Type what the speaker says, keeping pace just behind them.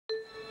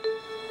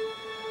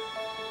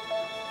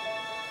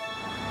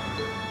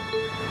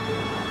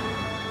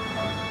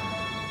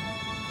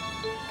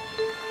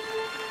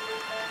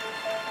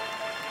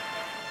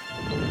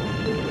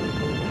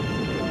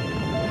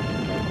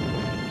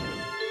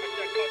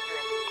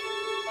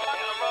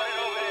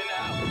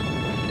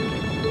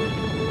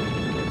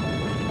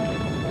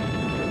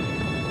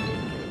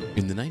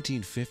In the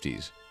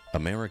 1950s,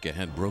 America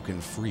had broken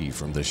free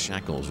from the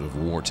shackles of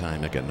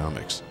wartime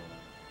economics.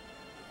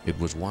 It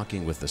was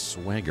walking with the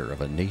swagger of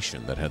a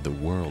nation that had the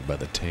world by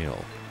the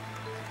tail.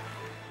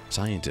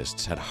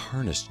 Scientists had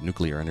harnessed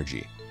nuclear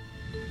energy.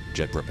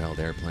 Jet-propelled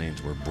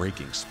airplanes were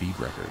breaking speed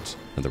records,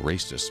 and the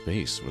race to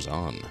space was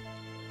on.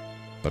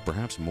 But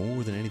perhaps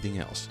more than anything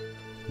else,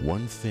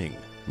 one thing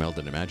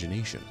melded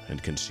imagination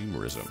and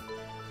consumerism,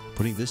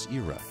 putting this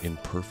era in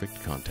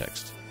perfect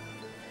context.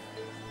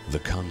 The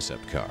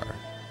concept car.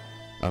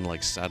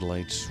 Unlike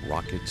satellites,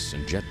 rockets,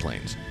 and jet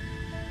planes,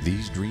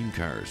 these dream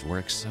cars were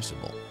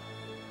accessible.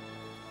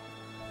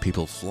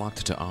 People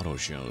flocked to auto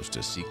shows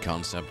to see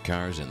concept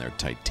cars in their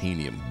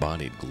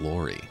titanium-bodied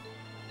glory.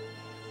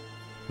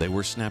 They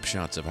were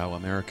snapshots of how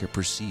America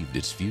perceived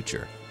its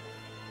future.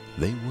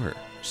 They were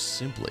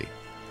simply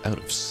out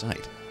of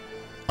sight,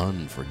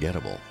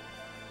 unforgettable.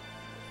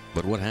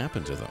 But what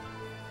happened to them?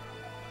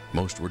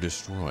 Most were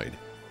destroyed.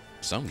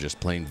 Some just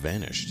plain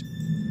vanished.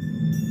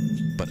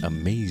 But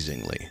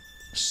amazingly,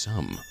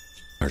 some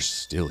are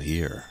still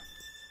here.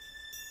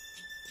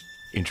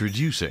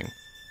 Introducing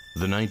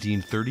the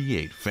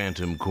 1938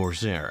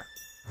 Phantom-Corsair.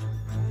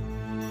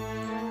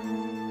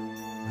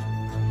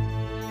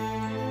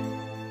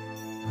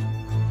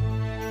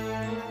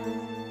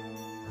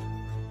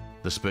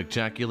 The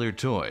spectacular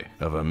toy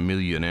of a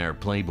millionaire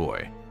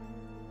playboy.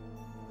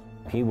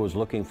 He was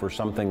looking for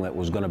something that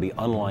was going to be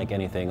unlike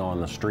anything on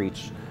the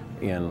streets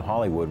in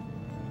Hollywood.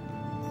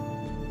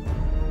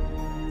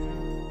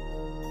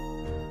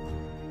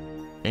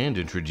 And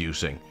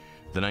introducing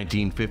the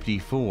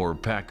 1954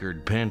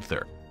 Packard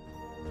Panther.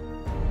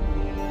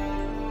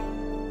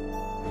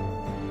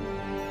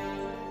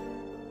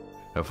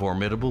 A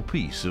formidable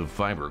piece of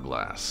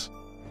fiberglass.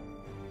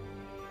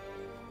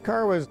 The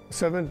car was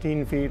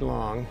 17 feet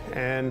long,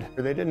 and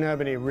they didn't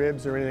have any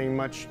ribs or anything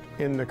much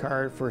in the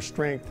car for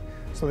strength,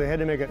 so they had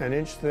to make it an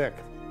inch thick.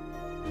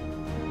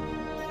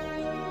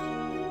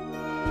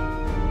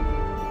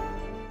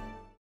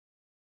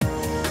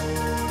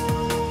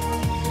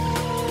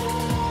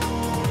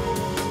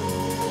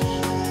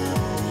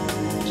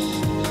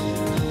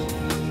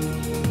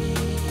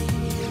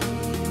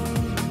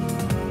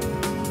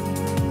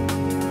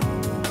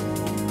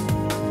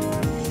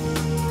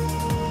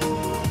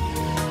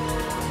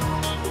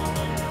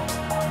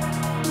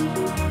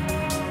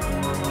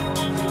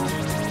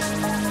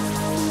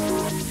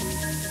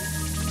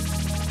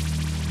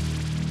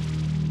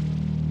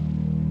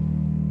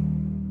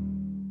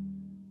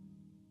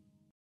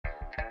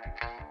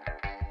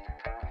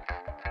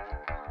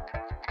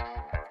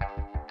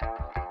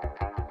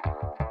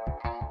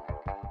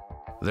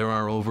 There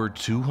are over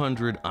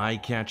 200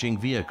 eye-catching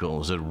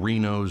vehicles at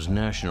Reno's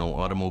National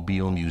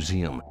Automobile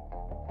Museum.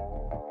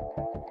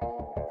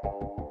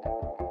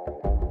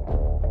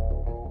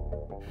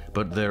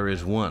 But there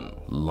is one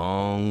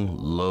long,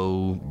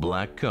 low,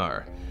 black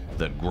car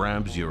that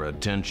grabs your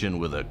attention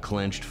with a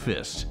clenched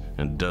fist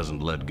and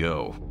doesn't let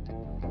go.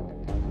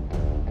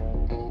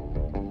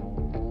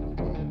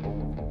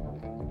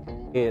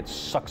 It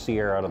sucks the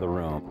air out of the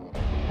room.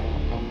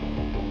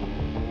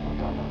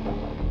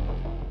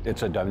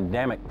 It's a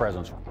dynamic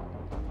presence.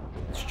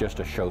 It's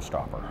just a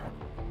showstopper.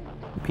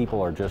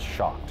 People are just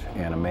shocked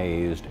and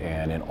amazed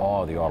and in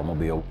awe of the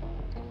automobile.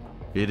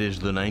 It is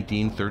the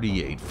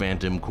 1938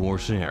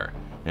 Phantom-Corsair,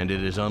 and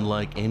it is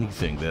unlike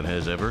anything that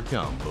has ever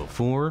come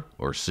before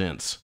or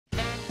since.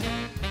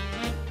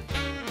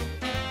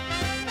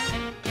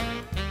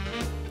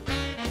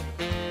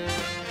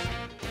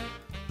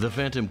 The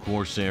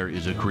Phantom-Corsair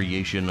is a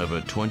creation of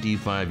a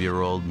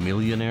 25-year-old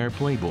millionaire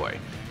playboy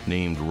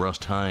named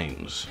Rust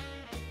Hines.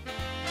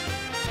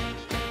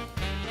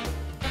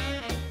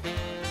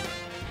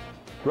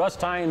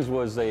 Rust Hines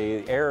was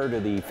the heir to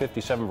the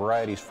 57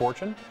 Varieties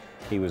fortune.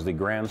 He was the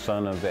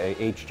grandson of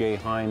H.J.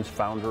 Hines,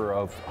 founder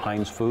of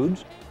Heinz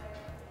Foods.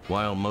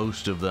 While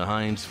most of the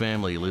Hines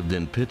family lived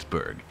in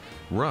Pittsburgh,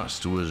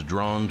 Rust was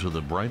drawn to the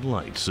bright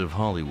lights of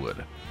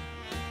Hollywood.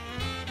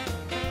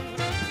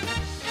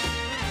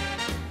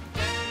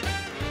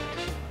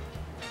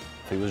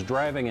 He was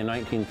driving a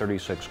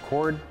 1936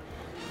 Cord.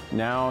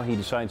 Now he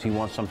decides he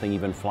wants something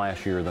even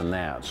flashier than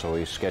that, so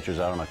he sketches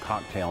out on a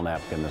cocktail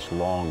napkin this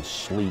long,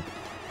 sleek,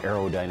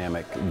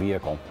 aerodynamic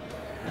vehicle.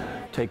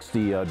 Takes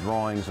the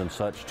drawings and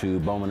such to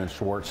Bowman and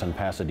Schwartz in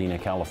Pasadena,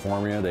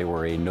 California. They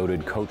were a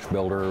noted coach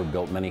builder,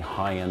 built many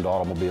high-end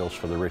automobiles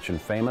for the rich and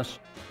famous.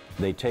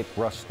 They take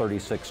Rust's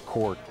 36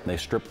 Cord, they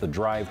strip the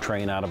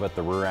drivetrain out of it,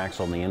 the rear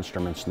axle and the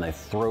instruments, and they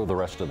throw the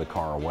rest of the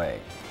car away.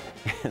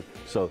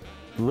 So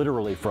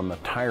literally from the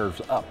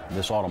tires up,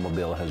 this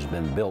automobile has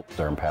been built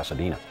there in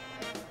Pasadena.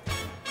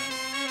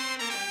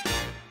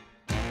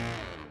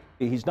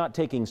 He's not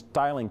taking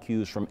styling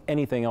cues from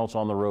anything else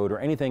on the road or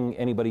anything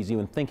anybody's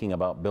even thinking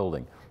about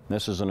building.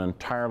 This is an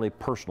entirely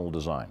personal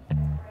design.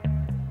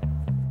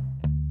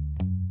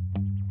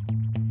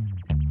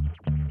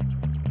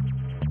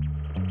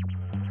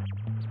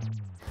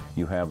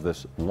 You have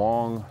this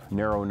long,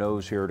 narrow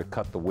nose here to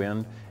cut the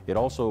wind. It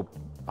also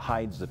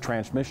hides the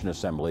transmission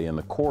assembly, and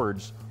the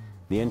cords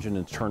the engine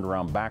is turned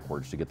around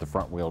backwards to get the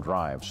front wheel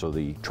drive. So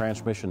the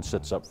transmission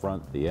sits up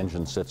front, the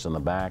engine sits in the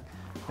back.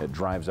 It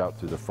drives out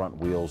through the front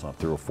wheels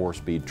through a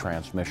 4-speed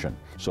transmission.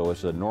 So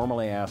it's a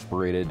normally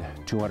aspirated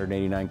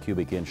 289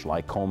 cubic inch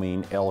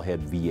Lycoming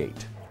L-head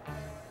V8.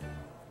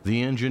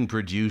 The engine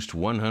produced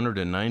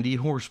 190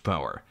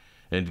 horsepower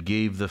and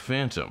gave the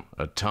Phantom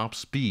a top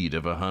speed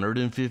of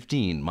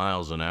 115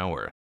 miles an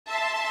hour.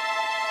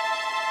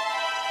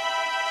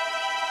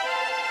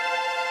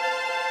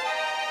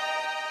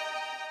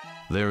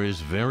 There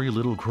is very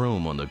little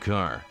chrome on the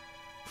car.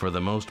 For the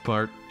most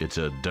part, it's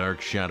a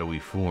dark, shadowy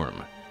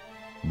form.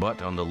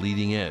 But on the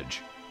leading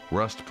edge,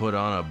 Rust put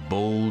on a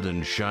bold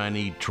and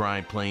shiny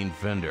triplane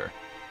fender.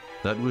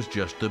 That was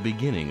just the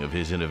beginning of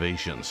his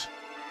innovations.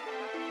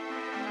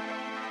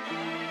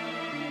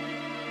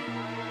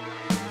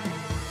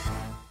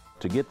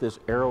 To get this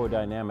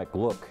aerodynamic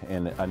look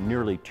and a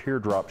nearly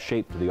teardrop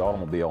shape to the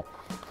automobile,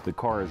 the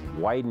car is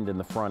widened in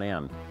the front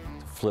end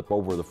to flip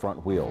over the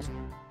front wheels.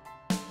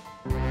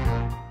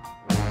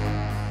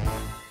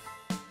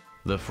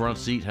 The front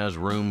seat has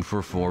room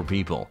for 4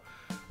 people,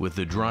 with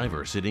the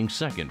driver sitting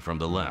second from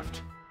the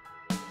left.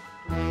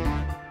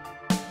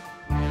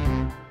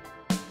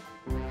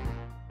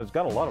 It's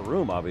got a lot of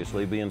room,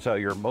 obviously, being so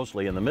you're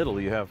mostly in the middle.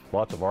 You have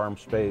lots of arm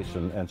space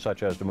and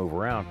such as to move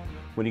around.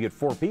 When you get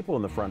 4 people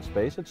in the front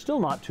space, it's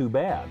still not too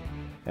bad.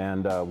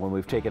 And when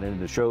we've taken it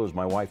into shows,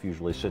 my wife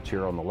usually sits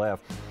here on the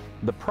left.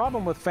 The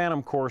problem with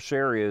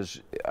Phantom-Corsair is,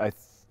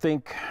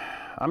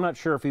 I'm not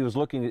sure if he was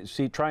looking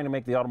to trying to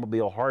make the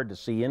automobile hard to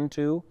see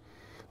into,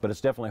 but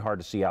it's definitely hard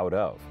to see out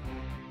of.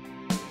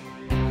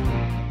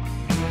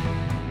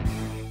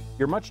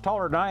 You're much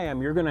taller than I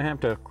am. You're going to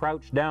have to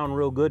crouch down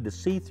real good to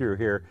see through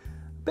here,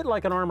 a bit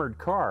like an armored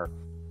car.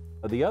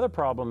 The other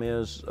problem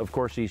is, of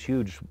course, these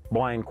huge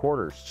blind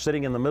quarters.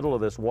 Sitting in the middle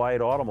of this wide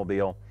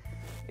automobile,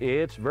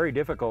 it's very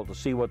difficult to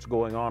see what's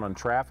going on in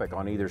traffic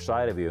on either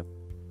side of you.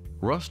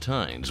 Rust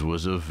Hines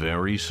was a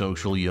very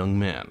social young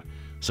man,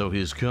 so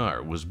his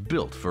car was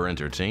built for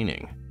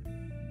entertaining.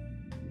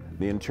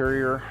 The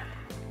interior,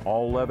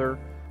 all leather,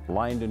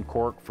 lined in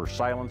cork for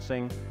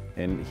silencing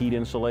and heat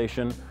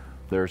insulation.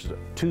 There's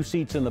 2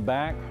 seats in the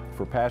back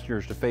for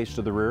passengers to face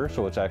to the rear,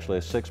 so it's actually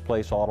a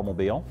 6-place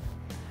automobile.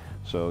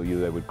 So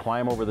they would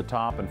climb over the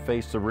top and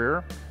face the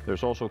rear.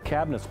 There's also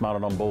cabinets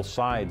mounted on both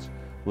sides,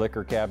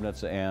 liquor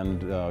cabinets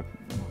and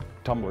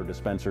tumbler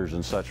dispensers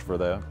and such for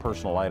the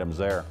personal items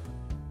there.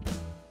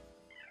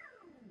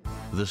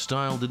 The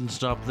style didn't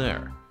stop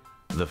there.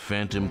 The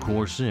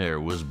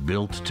Phantom-Corsair was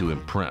built to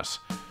impress,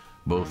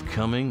 both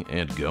coming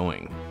and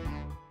going.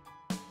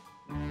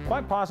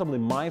 Quite possibly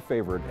my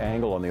favorite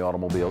angle on the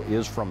automobile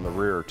is from the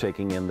rear,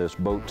 taking in this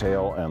boat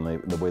tail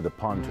and the way the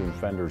pontoon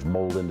fenders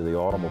mold into the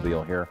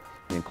automobile here,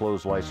 the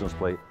enclosed license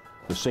plate,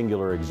 the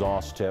singular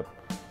exhaust tip,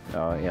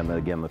 and then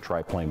again the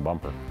triplane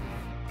bumper.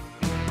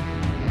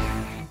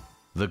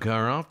 The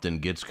car often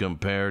gets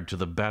compared to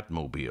the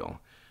Batmobile,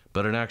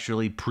 but it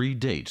actually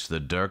predates the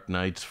Dark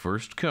Knight's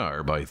first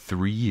car by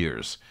 3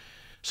 years.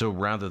 So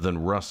rather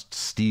than Rust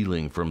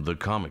stealing from the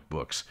comic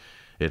books,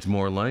 it's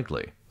more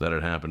likely that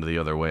it happened the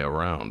other way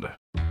around.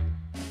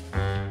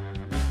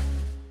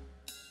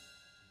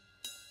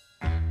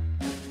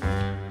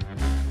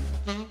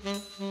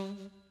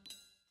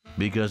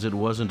 Because it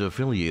wasn't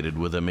affiliated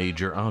with a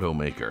major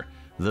automaker,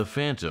 the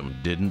Phantom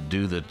didn't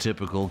do the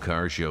typical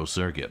car show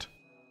circuit.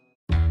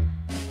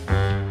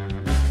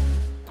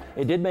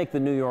 It did make the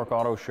New York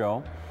Auto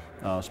Show,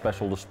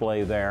 special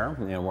display there,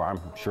 where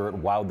I'm sure it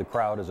wowed the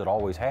crowd as it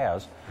always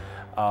has.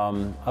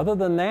 Other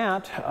than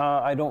that,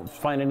 I don't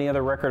find any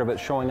other record of it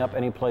showing up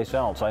anyplace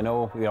else. I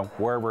know,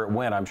 wherever it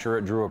went, I'm sure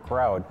it drew a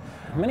crowd.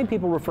 Many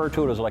people refer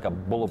to it as like a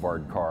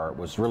boulevard car. It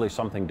was really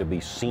something to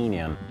be seen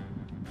in.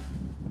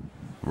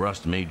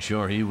 Rust made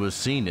sure he was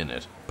seen in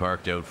it,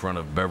 parked out front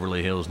of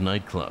Beverly Hills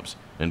nightclubs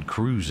and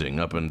cruising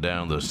up and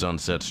down the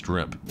Sunset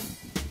Strip.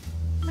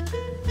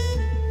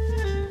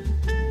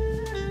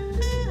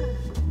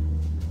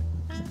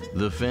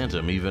 The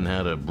Phantom even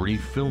had a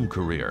brief film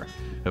career,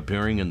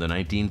 appearing in the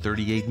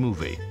 1938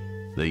 movie,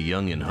 The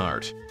Young in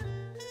Heart.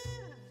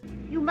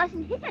 You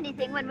mustn't hit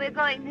anything when we're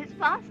going this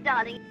fast,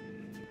 darling.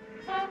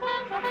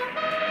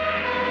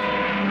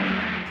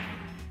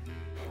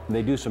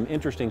 They do some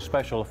interesting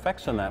special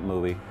effects in that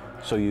movie.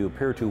 So you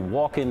appear to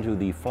walk into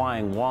the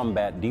Flying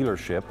Wombat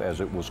dealership,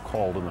 as it was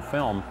called in the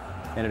film,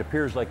 and it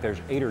appears like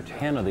there's 8 or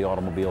 10 of the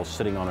automobiles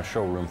sitting on a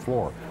showroom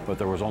floor, but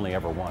there was only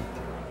ever one.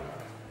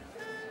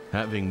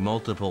 Having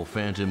multiple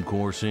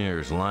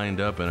Phantom-Corsairs lined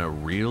up in a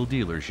real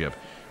dealership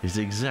is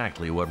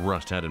exactly what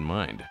Rust had in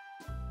mind.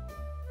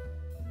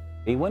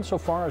 He went so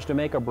far as to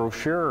make a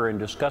brochure and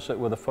discuss it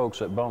with the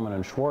folks at Bowman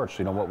and Schwartz,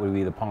 what would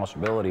be the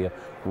possibility of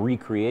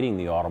recreating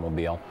the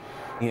automobile.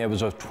 It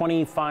was a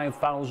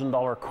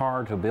 $25,000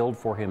 car to build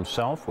for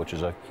himself, which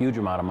is a huge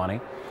amount of money.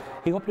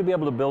 He hoped to be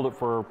able to build it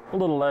for a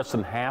little less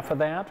than half of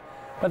that,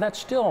 but that's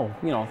still,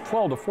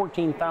 $12,000 to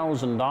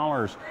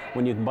 $14,000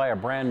 when you can buy a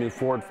brand new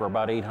Ford for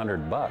about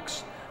 $800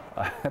 bucks.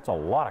 That's a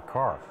lot of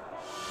car.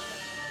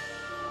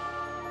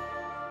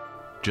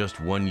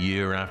 Just 1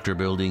 year after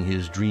building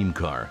his dream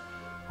car,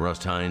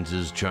 Rust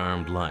Heinz's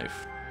charmed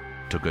life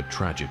took a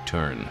tragic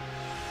turn.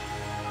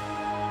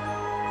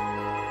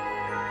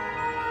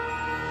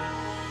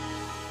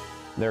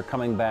 They're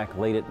coming back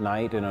late at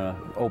night in an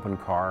open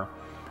car.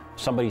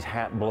 Somebody's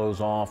hat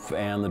blows off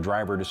and the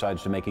driver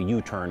decides to make a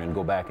U-turn and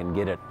go back and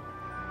get it.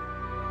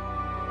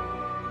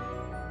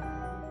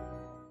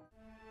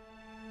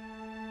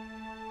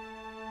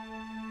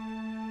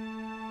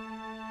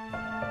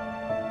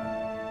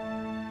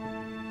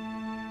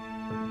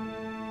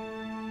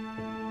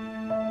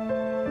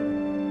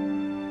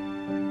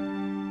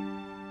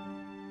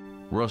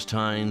 Rust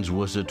Heinz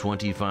was a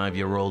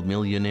 25-year-old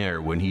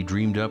millionaire when he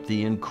dreamed up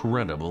the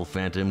incredible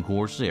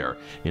Phantom-Corsair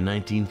in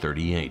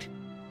 1938.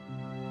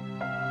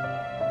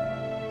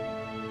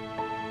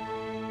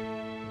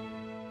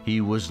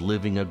 He was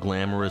living a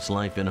glamorous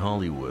life in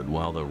Hollywood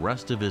while the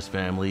rest of his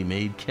family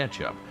made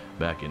catch-up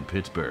back in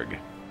Pittsburgh.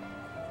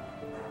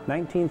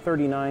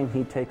 1939,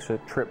 he takes a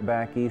trip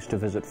back east to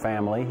visit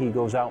family. He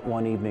goes out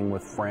one evening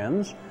with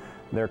friends.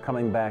 They're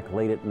coming back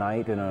late at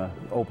night in an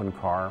open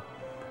car.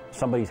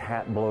 Somebody's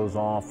hat blows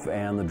off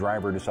and the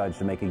driver decides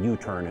to make a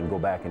U-turn and go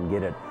back and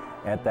get it.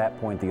 At that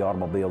point, the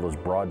automobile is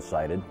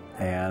broadsided,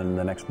 and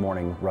the next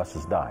morning, Russ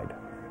has died.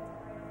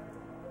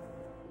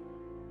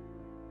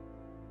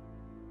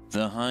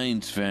 The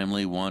Heinz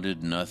family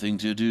wanted nothing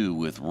to do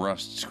with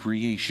Rust's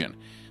creation,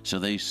 so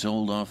they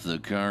sold off the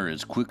car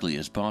as quickly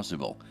as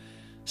possible.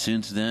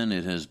 Since then,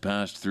 it has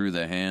passed through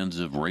the hands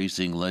of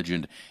racing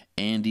legend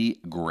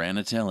Andy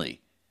Granatelli,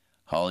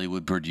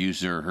 Hollywood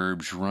producer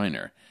Herb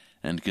Schreiner,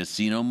 and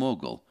casino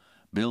mogul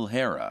Bill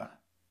Harrah.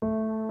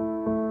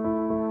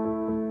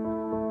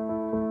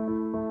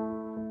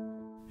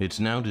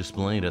 It's now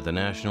displayed at the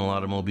National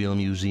Automobile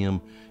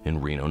Museum in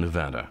Reno,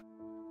 Nevada.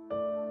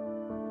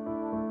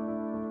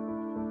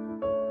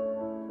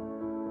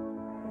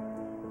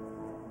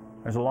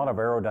 There's a lot of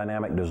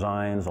aerodynamic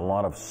designs, a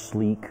lot of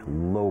sleek,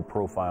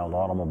 low-profile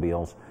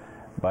automobiles,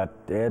 but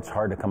it's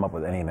hard to come up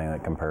with anything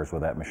that compares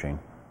with that machine.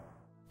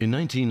 In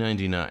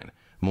 1999,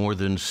 more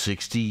than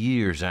 60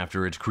 years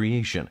after its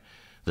creation,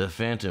 the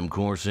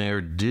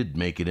Phantom-Corsair did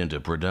make it into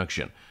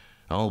production,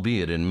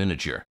 albeit in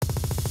miniature.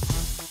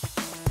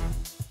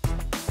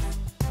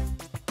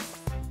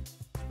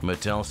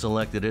 Mattel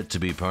selected it to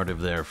be part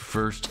of their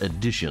first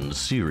edition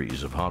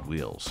series of Hot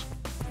Wheels.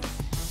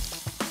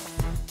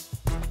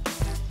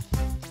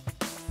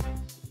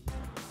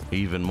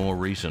 Even more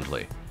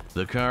recently,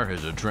 the car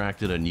has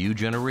attracted a new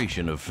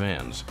generation of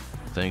fans,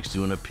 thanks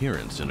to an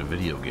appearance in a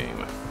video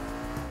game.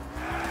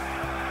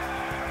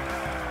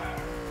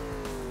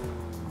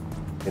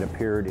 It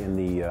appeared in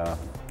the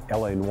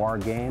LA Noire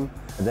game,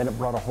 and then it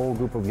brought a whole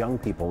group of young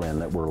people in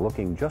that were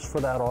looking just for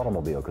that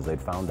automobile because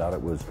they'd found out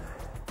it was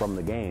from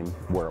the game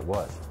where it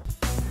was.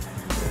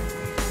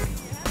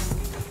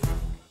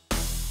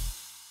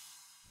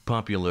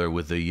 Popular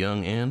with the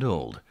young and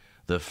old,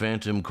 the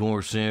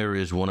Phantom-Corsair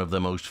is one of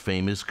the most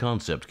famous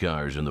concept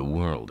cars in the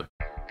world.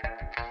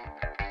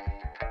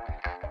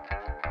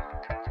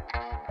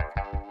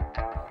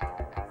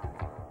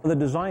 The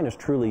design is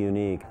truly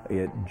unique.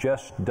 It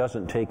just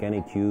doesn't take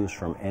any cues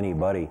from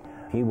anybody.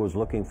 He was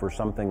looking for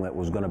something that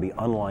was going to be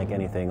unlike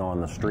anything on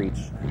the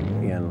streets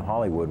in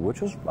Hollywood,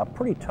 which is a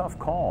pretty tough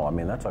call. I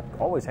mean,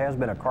 always has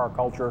been a car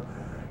culture.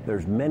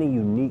 There's many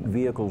unique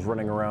vehicles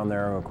running around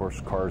there. Of course,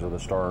 cars of the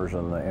stars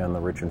and the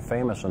rich and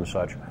famous and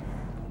such.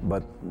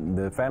 But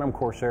the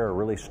Phantom-Corsair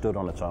really stood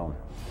on its own.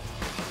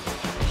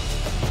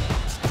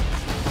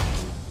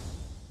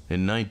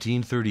 In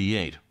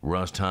 1938,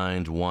 Rust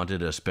Heinz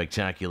wanted a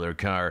spectacular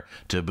car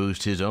to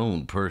boost his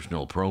own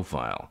personal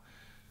profile.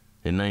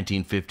 In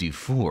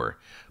 1954,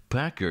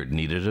 Packard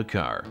needed a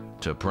car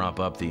to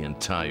prop up the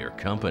entire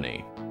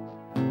company.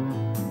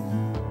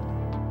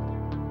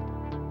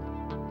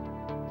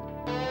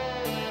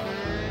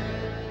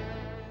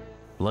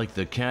 Like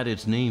the cat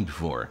it's named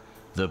for,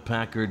 the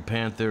Packard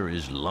Panther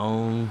is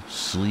long,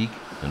 sleek,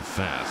 and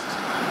fast.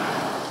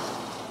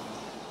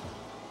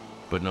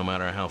 But no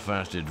matter how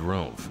fast it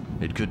drove,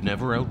 it could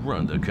never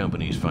outrun the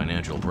company's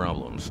financial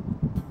problems.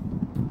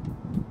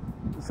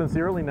 Since the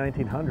early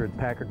 1900s,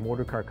 Packard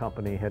Motor Car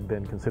Company had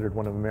been considered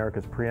one of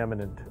America's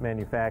preeminent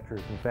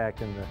manufacturers. In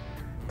fact, in the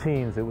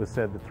teens, it was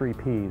said the three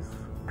Ps,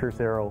 Pierce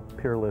Arrow,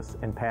 Peerless,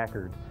 and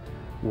Packard,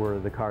 were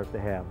the cars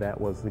to have. That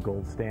was the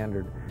gold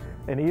standard.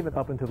 And even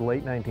up into the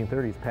late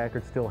 1930s,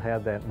 Packard still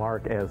had that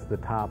mark as the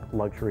top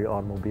luxury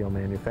automobile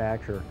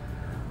manufacturer.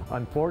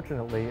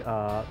 Unfortunately,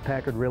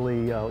 Packard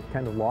really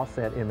kind of lost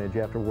that image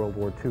after World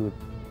War II.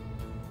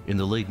 In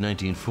the late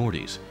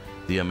 1940s,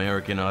 the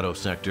American auto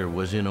sector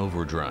was in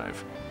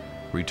overdrive.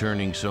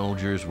 Returning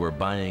soldiers were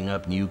buying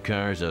up new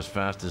cars as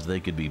fast as they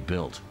could be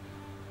built.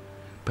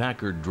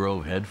 Packard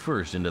drove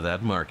headfirst into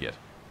that market,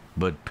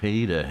 but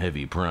paid a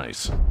heavy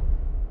price.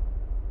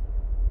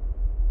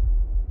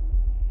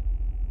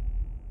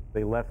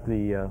 They left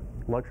the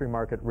luxury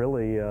market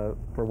really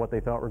for what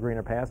they thought were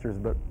greener pastures,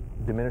 but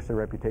diminished their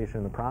reputation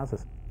in the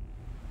process.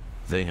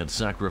 They had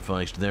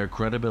sacrificed their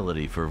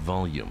credibility for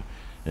volume,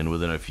 and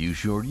within a few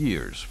short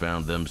years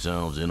found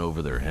themselves in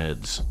over their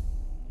heads.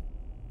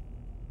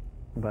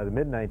 By the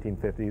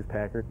mid-1950s,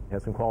 Packard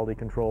had some quality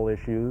control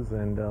issues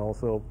and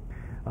also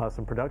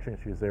some production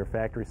issues. Their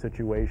factory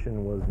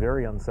situation was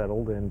very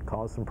unsettled and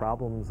caused some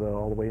problems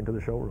all the way into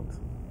the showrooms.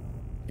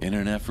 In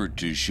an effort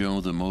to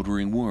show the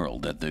motoring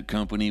world that the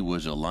company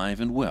was alive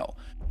and well,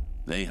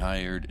 they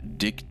hired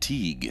Dick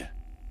Teague,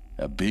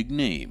 a big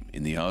name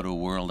in the auto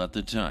world at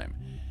the time,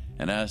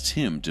 and asked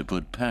him to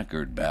put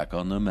Packard back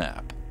on the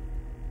map.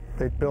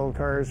 They build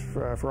cars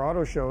for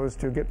auto shows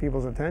to get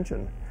people's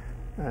attention,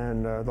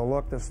 and the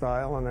look, the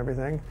style, and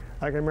everything.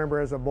 I can remember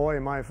as a boy,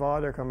 my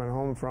father coming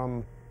home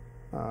from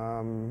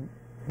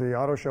the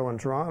auto show in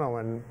Toronto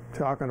and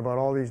talking about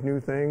all these new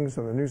things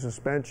and the new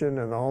suspension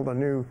and all the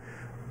new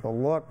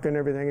look and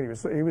everything.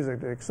 And he was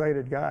an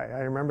excited guy. I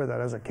remember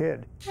that as a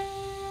kid.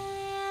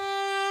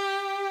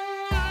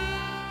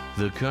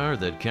 The car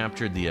that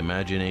captured the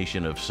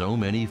imagination of so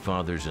many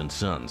fathers and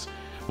sons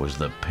was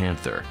the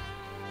Panther.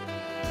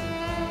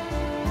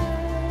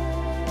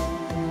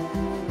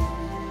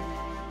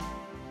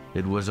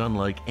 It was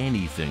unlike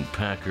anything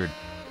Packard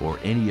or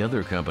any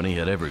other company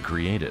had ever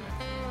created.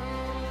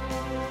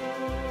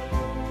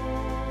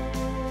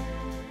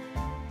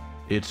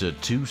 It's a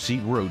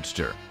two-seat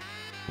roadster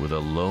with a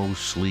low,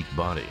 sleek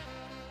body.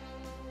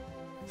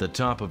 The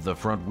top of the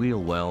front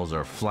wheel wells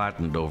are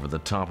flattened over the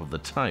top of the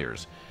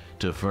tires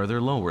to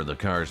further lower the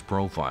car's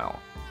profile.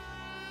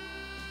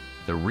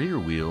 The rear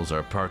wheels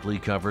are partly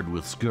covered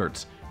with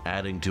skirts,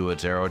 adding to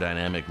its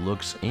aerodynamic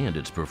looks and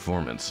its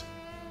performance.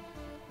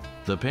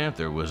 The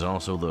Panther was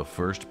also the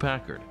first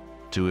Packard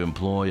to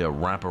employ a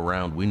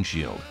wraparound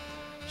windshield,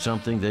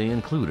 something they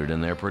included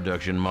in their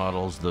production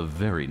models the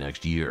very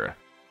next year.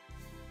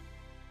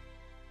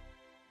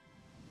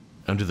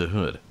 Under the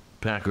hood,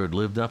 Packard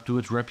lived up to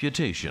its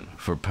reputation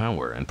for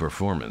power and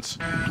performance.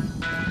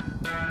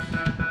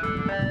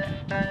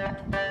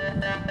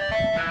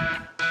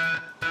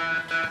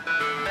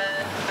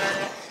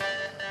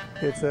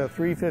 It's a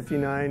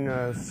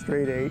 359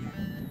 straight 8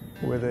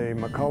 with a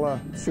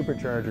McCulloch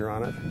supercharger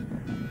on it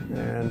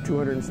and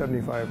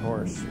 275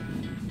 horse.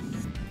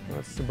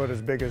 That's about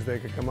as big as they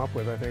could come up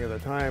with, I think, at the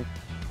time.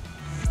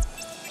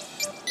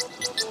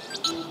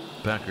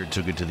 Packard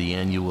took it to the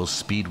annual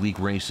Speed Week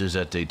races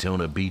at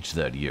Daytona Beach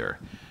that year,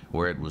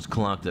 where it was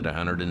clocked at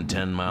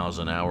 110 miles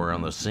an hour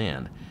on the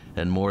sand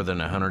and more than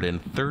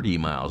 130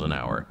 miles an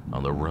hour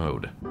on the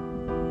road.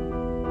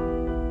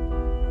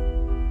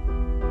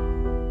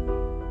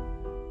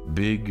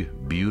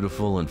 Big,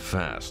 beautiful, and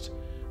fast,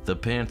 the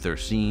Panther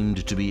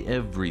seemed to be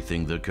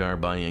everything the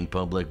car-buying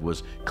public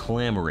was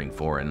clamoring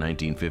for in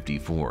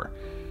 1954.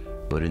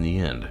 But in the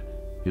end,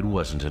 it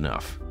wasn't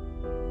enough.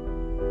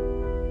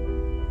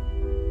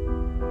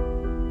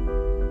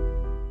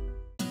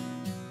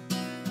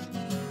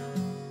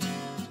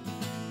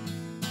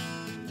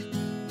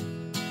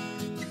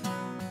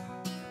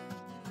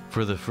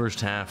 For the first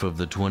half of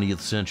the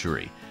 20th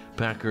century,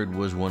 Packard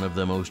was one of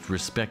the most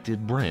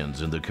respected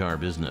brands in the car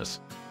business.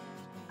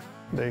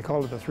 They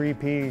called it the 3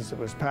 Ps. It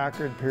was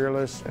Packard,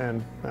 Peerless,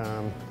 and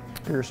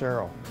Pierce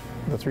Arrow,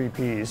 the 3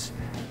 Ps.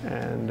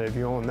 And if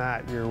you own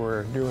that, you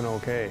were doing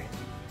okay.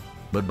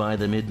 But by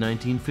the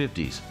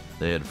mid-1950s,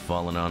 they had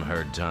fallen on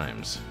hard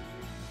times.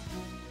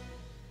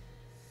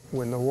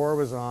 When the war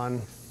was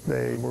on,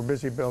 they were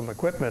busy building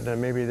equipment,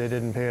 and maybe they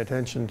didn't pay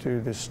attention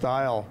to the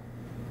style,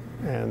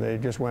 and they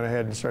just went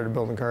ahead and started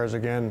building cars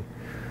again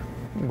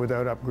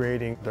without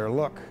upgrading their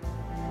look.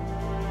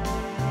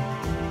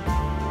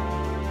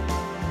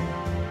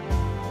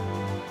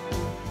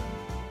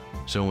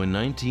 So in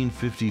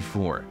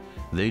 1954,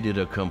 they did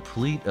a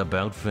complete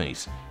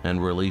about-face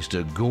and released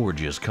a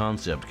gorgeous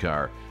concept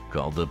car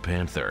called the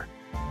Panther.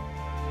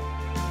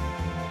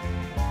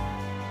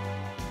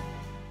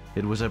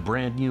 It was a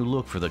brand new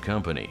look for the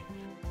company,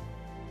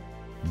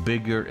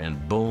 bigger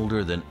and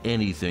bolder than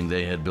anything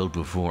they had built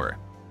before.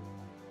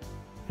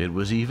 It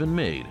was even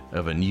made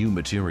of a new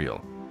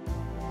material.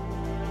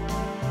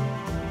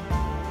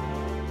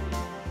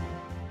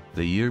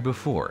 The year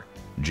before,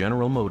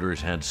 General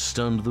Motors had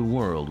stunned the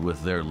world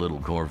with their little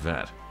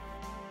Corvette,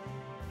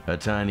 a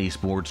tiny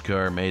sports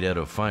car made out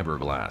of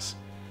fiberglass.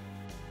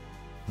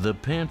 The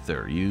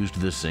Panther used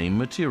the same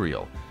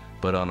material,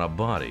 but on a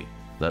body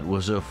that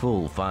was a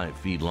full 5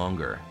 feet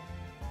longer.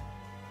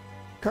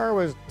 The car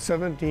was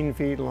 17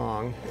 feet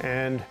long,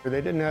 and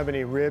they didn't have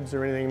any ribs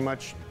or anything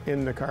much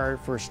in the car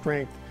for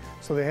strength,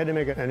 so they had to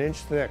make it an inch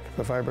thick,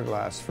 the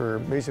fiberglass, for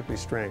basically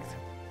strength.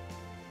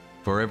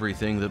 For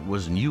everything that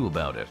was new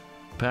about it,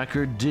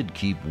 Packard did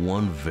keep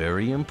one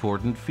very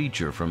important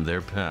feature from their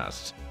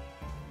past.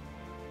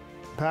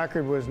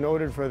 Packard was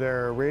noted for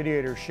their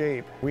radiator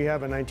shape. We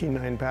have a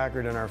 1909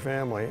 Packard in our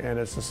family, and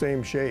it's the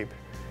same shape.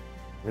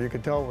 You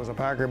could tell it was a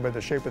Packard by the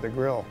shape of the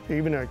grille.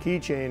 Even a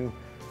keychain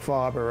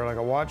fob or like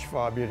a watch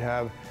fob you'd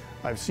have,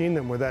 I've seen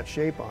them with that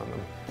shape on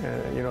them.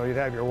 And you know, you'd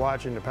have your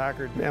watch and the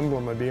Packard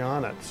emblem would be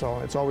on it. So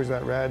it's always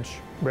that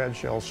red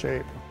shell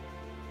shape.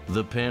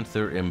 The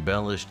Panther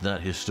embellished that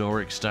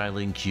historic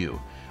styling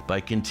cue by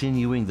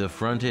continuing the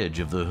front edge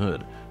of the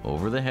hood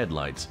over the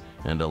headlights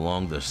and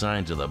along the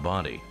sides of the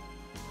body.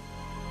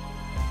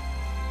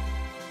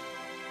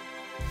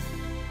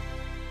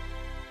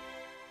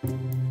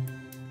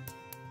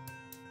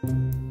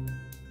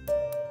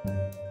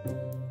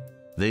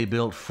 They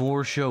built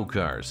 4 show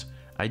cars,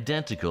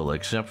 identical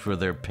except for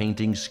their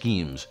painting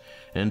schemes,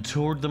 and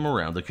toured them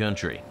around the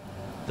country.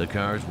 The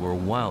cars were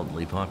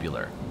wildly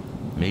popular,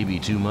 maybe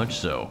too much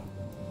so.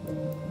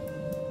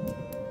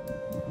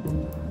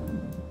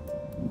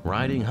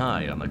 Riding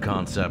high on the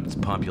concept's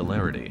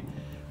popularity,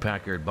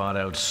 Packard bought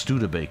out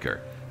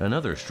Studebaker,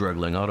 another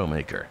struggling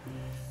automaker.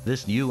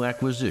 This new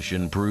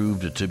acquisition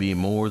proved to be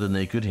more than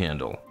they could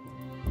handle.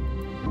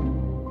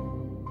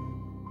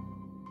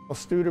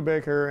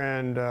 Studebaker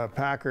and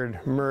Packard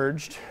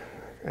merged,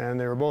 and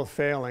they were both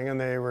failing, and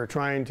they were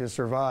trying to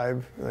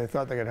survive. They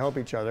thought they could help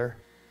each other,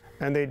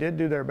 and they did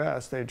do their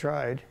best. They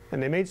tried,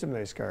 and they made some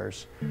nice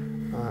cars,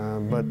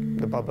 but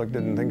the public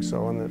didn't think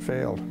so, and it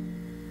failed.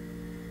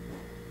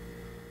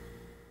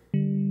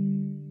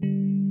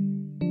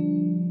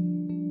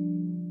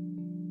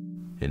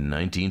 In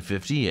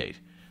 1958,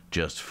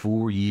 just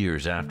 4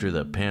 years after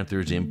the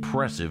Panther's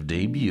impressive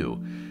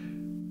debut,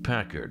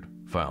 Packard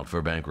filed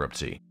for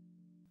bankruptcy.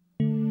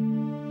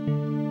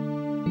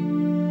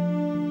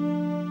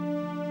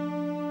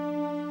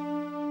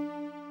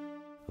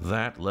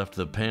 That left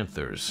the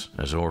Panthers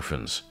as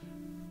orphans.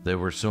 They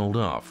were sold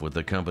off with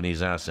the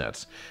company's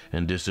assets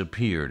and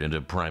disappeared into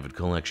private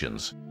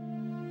collections.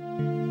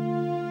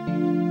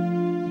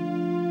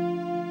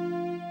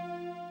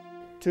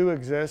 Two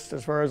exist,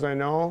 as far as I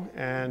know,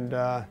 and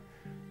the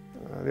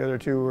other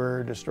 2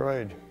 were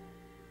destroyed.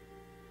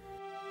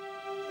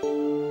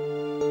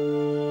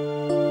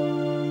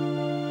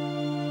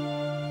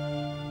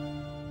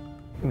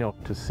 You know,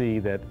 to see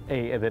that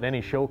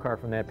any show car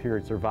from that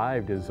period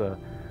survived is a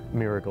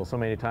miracle. So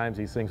many times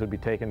these things would be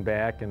taken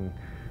back and,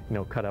 you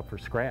know, cut up for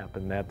scrap,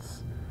 and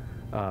that's,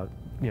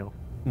 you know,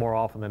 more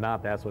often than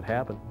not, that's what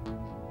happened.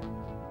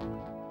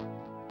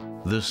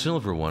 The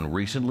silver one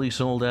recently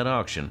sold at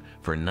auction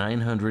for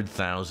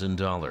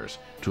 $900,000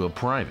 to a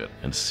private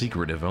and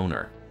secretive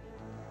owner.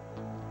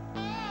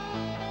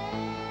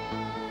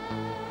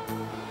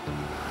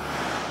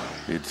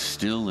 It's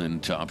still in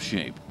top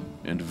shape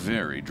and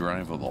very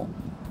drivable.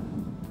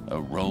 A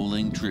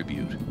rolling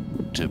tribute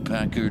to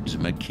Packard's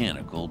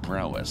mechanical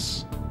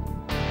prowess.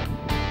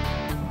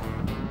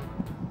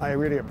 I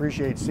really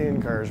appreciate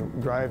seeing cars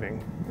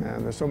driving,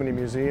 and there's so many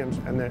museums,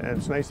 and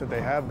it's nice that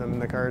they have them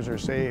and the cars are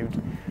saved,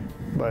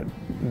 but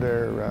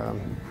they're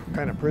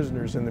kind of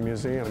prisoners in the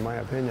museum, in my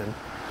opinion.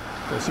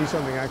 To see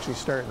something actually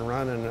start and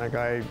run, and a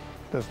guy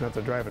doesn't have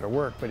to drive it to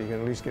work, but he can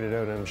at least get it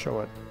out and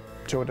show it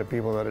to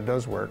people that it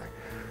does work.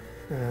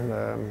 And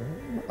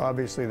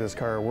obviously this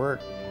car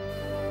worked.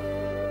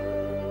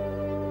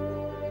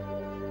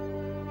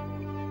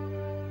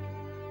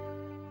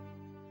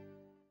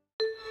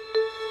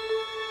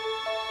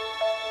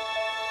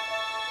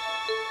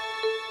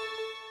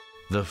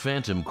 The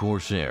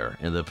Phantom-Corsair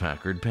and the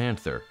Packard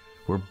Panther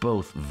were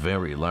both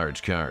very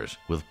large cars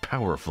with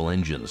powerful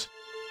engines.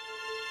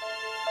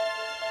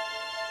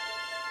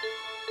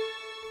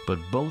 But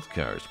both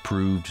cars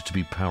proved to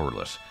be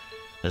powerless,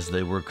 as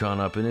they were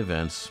caught up in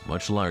events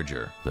much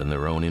larger than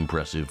their own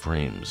impressive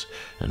frames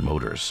and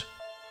motors.